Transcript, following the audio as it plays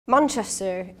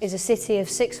Manchester is a city of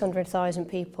 600,000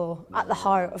 people at the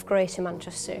heart of Greater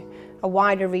Manchester, a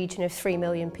wider region of 3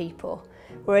 million people.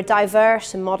 We're a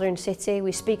diverse and modern city.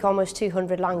 We speak almost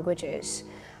 200 languages,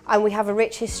 and we have a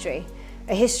rich history.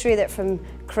 A history that from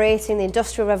creating the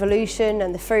Industrial Revolution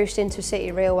and the first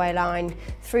intercity railway line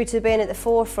through to being at the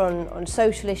forefront on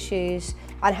social issues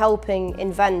and helping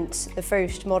invent the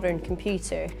first modern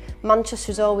computer,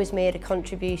 Manchester's always made a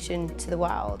contribution to the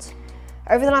world.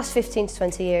 Over the last 15 to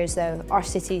 20 years though, our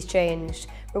city's changed.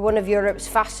 We're one of Europe's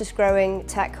fastest growing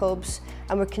tech hubs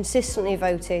and we're consistently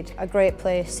voted a great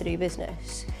place to do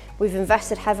business. We've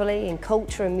invested heavily in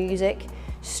culture and music,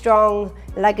 strong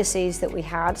legacies that we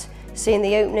had, seeing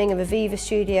the opening of Aviva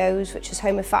Studios, which is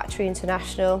home of Factory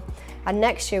International, and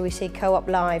next year we see Co-op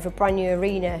Live, a brand new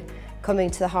arena coming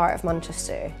to the heart of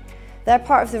Manchester. They're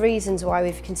part of the reasons why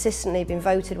we've consistently been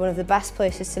voted one of the best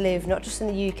places to live, not just in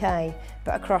the UK,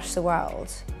 but across the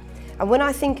world. And when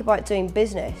I think about doing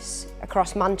business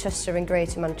across Manchester and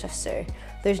Greater Manchester,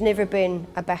 there's never been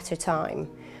a better time.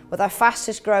 With our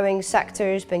fastest growing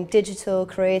sectors being digital,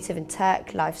 creative and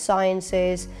tech, life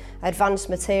sciences, advanced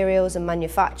materials and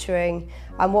manufacturing,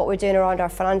 and what we're doing around our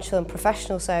financial and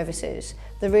professional services,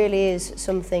 there really is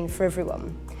something for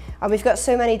everyone. And we've got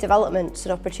so many developments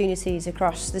and opportunities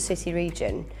across the city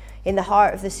region. In the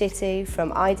heart of the city,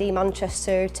 from ID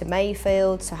Manchester to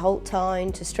Mayfield to Holt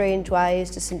Town to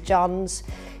Strangeways to St John's,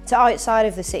 to outside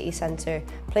of the city centre,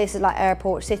 places like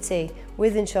Airport City,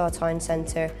 Wythenshawe Town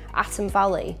Centre, Atom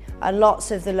Valley, and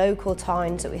lots of the local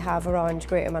towns that we have around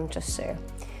Greater Manchester.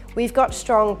 We've got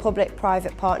strong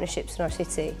public-private partnerships in our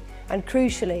city, and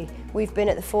crucially, we've been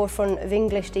at the forefront of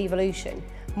English devolution,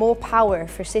 more power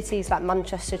for cities like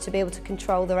Manchester to be able to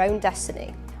control their own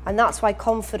destiny. And that's why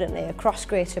confidently across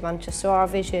Greater Manchester our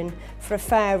vision for a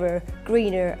fairer,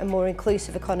 greener and more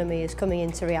inclusive economy is coming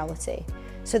into reality.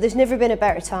 So there's never been a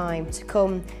better time to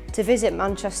come to visit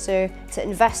Manchester, to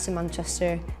invest in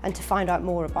Manchester and to find out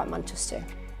more about Manchester.